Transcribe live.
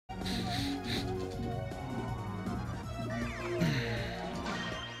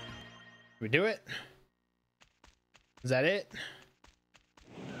We do it? Is that it?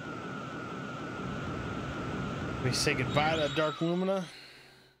 We say goodbye to Dark Lumina?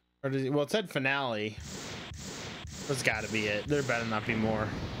 Or does it, well, it said finale. That's gotta be it. There better not be more.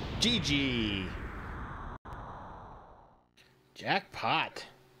 GG. Jackpot.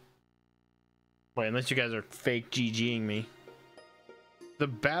 Wait, unless you guys are fake GGing me. The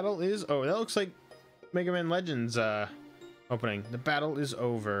battle is... Oh, that looks like Mega Man Legends opening. The battle is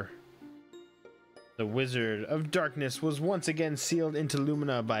over. The Wizard of Darkness was once again sealed into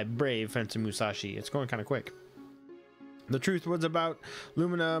Lumina by Brave Fencer Musashi. It's going kind of quick. The truth about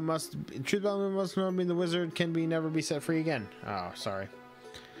Lumina must not be the wizard can never be set free again. Oh, sorry.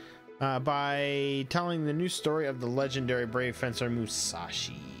 By telling the new story of the legendary Brave Fencer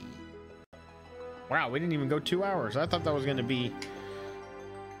Musashi. Wow, we didn't even go 2 hours. I thought that was going to be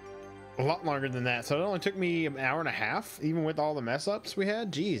a lot longer than that. So it only took me an hour and a half, even with all the mess ups we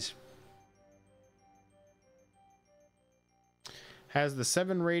had. Jeez. Has the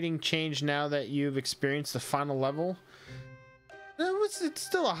 7 rating changed now that you've experienced the final level? It's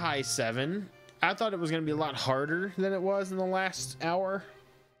still a high 7. I thought it was going to be a lot harder than it was in the last hour.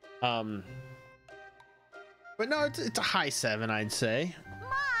 But no, it's a high 7, I'd say.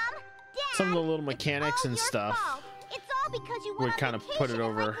 Mom, Dad, some of the little mechanics and stuff it's all because you would kind of put it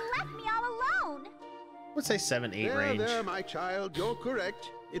over. Left me all alone. Let's say 7, 8 range. There, my child, you're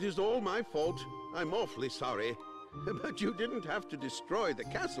correct. It is all my fault. I'm awfully sorry. But you didn't have to destroy the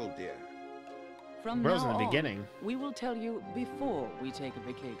castle, dear. From Well, now in the on, beginning. we will tell you before we take a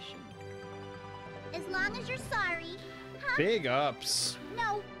vacation. As long as you're sorry. Huh? Big ups.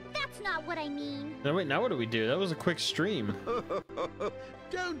 No, that's not what I mean. No, wait, now what do we do? That was a quick stream.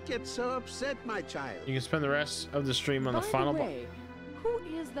 Don't get so upset, my child. You can spend the rest of the stream on the final way, who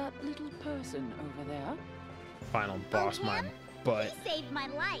is that little person over there? final boss, him? my butt. He saved my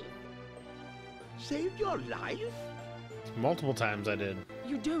life. Saved your life? Multiple times I did.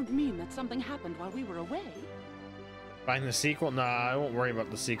 You don't mean that something happened while we were away? Find the sequel? Nah, I won't worry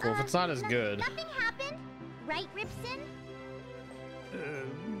about the sequel if it's not as good. Nothing happened, right, Ripson?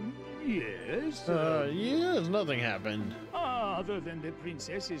 Yes. Yes, nothing happened. Other than the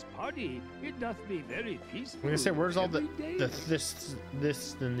princess's party, it doth be very peaceful. Like I said, where's all the every day.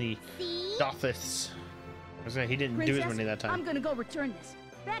 this and the See? dothiths? I was saying he didn't do as many that time. I'm gonna go return this.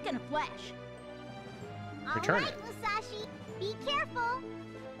 Back in a flash. Return All right, Musashi, be careful.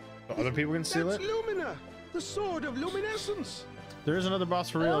 So other people can steal That's it. Lumina, the sword of luminescence. There is another boss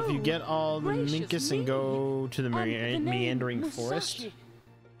for real. If you Oh, get all the gracious Minkus and me. go to the And the name meandering Musashi. forest.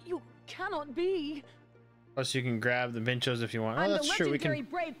 You cannot be. Plus, you can grab the Binchos if you want. Oh, I'm that's the true. We legendary can.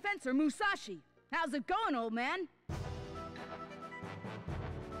 Brave Fencer Musashi. How's it going, old man?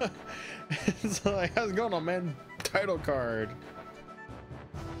 It's like, how's it going on, man? Title card.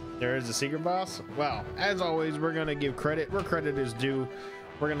 There is a secret boss. Well, as always, we're gonna give credit where credit is due.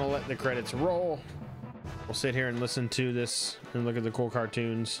 We're gonna let the credits roll. We'll sit here and listen to this and look at the cool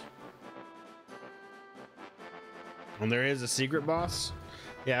cartoons. And there is a secret boss.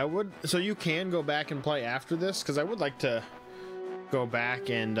 Yeah, I would. So you can go back and play after this, because I would like to go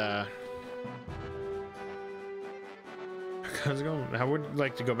back and how's it going? I would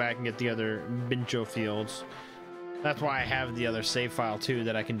like to go back and get the other Bincho fields. That's why I have the other save file too,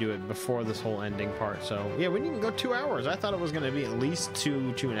 that I can do it before this whole ending part. So yeah, we didn't even go 2 hours. I thought it was going to be at least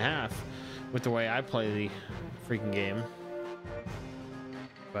 2.5 with the way I play the freaking game.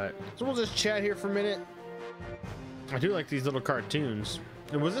 But so we'll just chat here for a minute. I do like these little cartoons.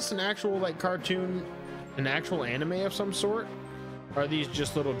 And was this an actual like cartoon, an actual anime of some sort? Or are these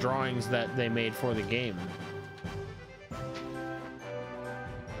just little drawings that they made for the game?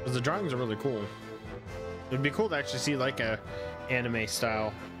 Because the drawings are really cool. It'd be cool to actually see like a anime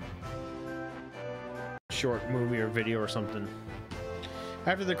style short movie or video or something.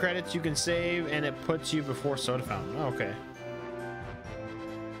 After the credits, you can save and it puts you before Soda Fountain. Oh, okay.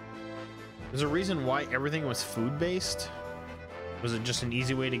 There's a reason why everything was food based. Was it just an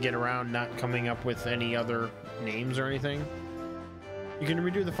easy way to get around not coming up with any other names or anything? You can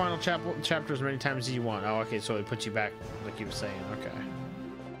redo the final chapter as many times as you want. Oh, okay, so it puts you back like you were saying. Okay.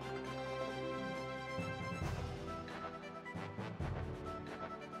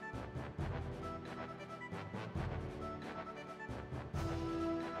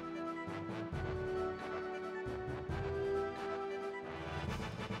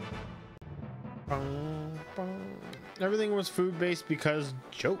 Everything was food based because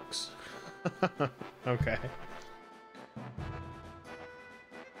jokes. Okay.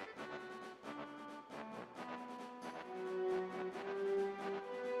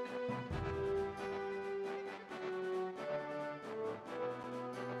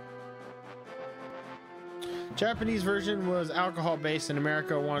 Japanese version was alcohol based, and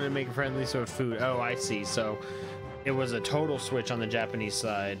America wanted to make it friendly, so it's food. Oh, I see. So it was a total switch on the Japanese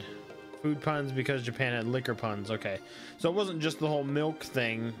side. Food puns because Japan had liquor puns. Okay, so it wasn't just the whole milk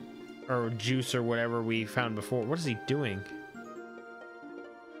thing or juice or whatever we found before. What is he doing?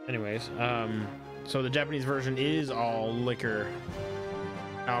 Anyways, so the Japanese version is all liquor,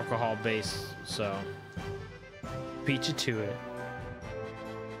 alcohol based. So beat you to it.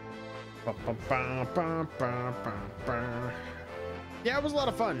 Yeah, it was a lot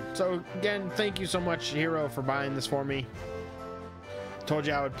of fun. So again, thank you so much, Hero, for buying this for me. Told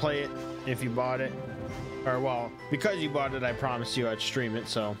you I would play it if you bought it, or well, because you bought it, I promised you I'd stream it.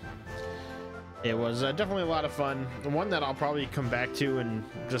 So it was definitely a lot of fun. One that I'll probably come back to and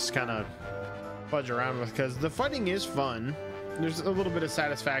just kind of fudge around with, because the fighting is fun. There's a little bit of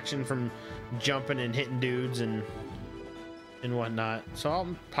satisfaction from jumping and hitting dudes and whatnot. So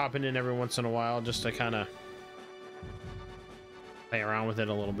I'll pop it in every once in a while just to kind of play around with it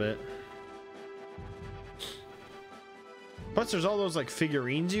a little bit. Plus there's all those like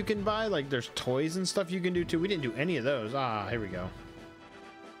figurines you can buy, like there's toys and stuff you can do too. We didn't do any of those. Ah, here we go.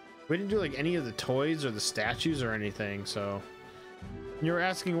 We didn't do like any of the toys or the statues or anything. So you were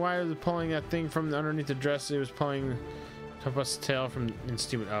asking why are they pulling that thing from underneath the dress? It was pulling Topaz's tail from in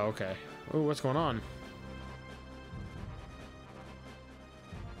Steam. Oh, okay. Oh, what's going on?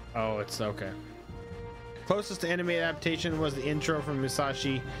 Oh, it's okay. Closest to anime adaptation was the intro from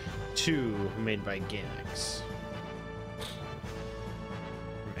Musashi 2, made by Gainax.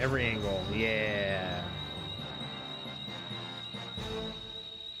 From every angle, yeah.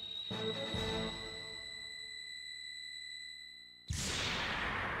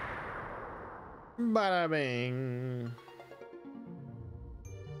 Bada bing.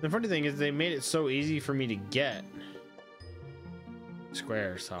 The funny thing is they made it so easy for me to get.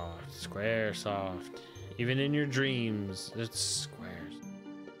 Squaresoft, Squaresoft. Even in your dreams, it's squares.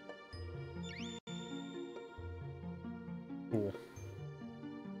 Cool.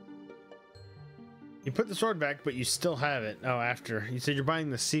 You put the sword back, but you still have it. Oh, after. You said you're buying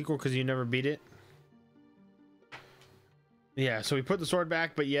the sequel because you never beat it? Yeah, so we put the sword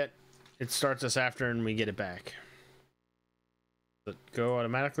back, but yet it starts us after and we get it back. Does it go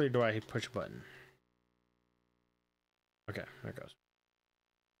automatically, or do I push a button? Okay, there it goes.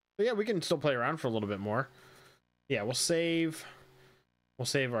 But yeah, we can still play around for a little bit more. Yeah, we'll save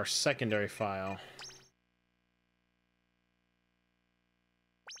our secondary file.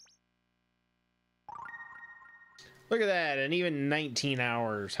 Look at that, and even 19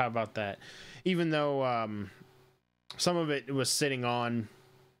 hours. How about that? Even though some of it was sitting on,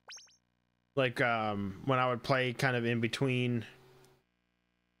 like when I would play kind of in between.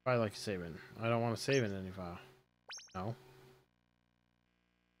 I like saving. I don't want to save in any file. No.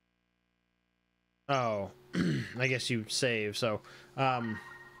 Oh, I guess you save. So, oh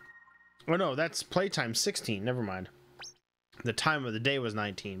no, that's playtime 16. Never mind. The time of the day was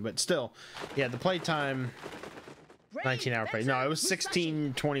 19, but still, yeah, the playtime 19-hour play. No, it was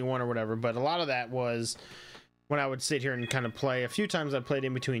 16:21 or whatever. But a lot of that was when I would sit here and kind of play. A few times I played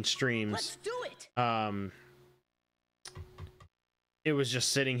in between streams. Let's do it. It was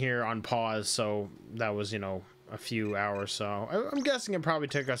just sitting here on pause, so that was, you know, a few hours. So I'm guessing it probably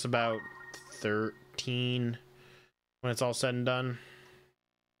took us about 13 when it's all said and done.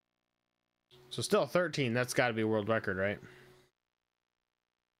 So still 13, that's got to be a world record, right?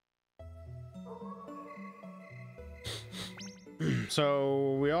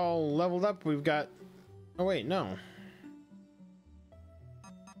 So we all leveled up. We've got, oh wait, no.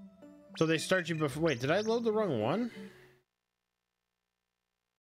 So they start you before, wait, did I load the wrong one?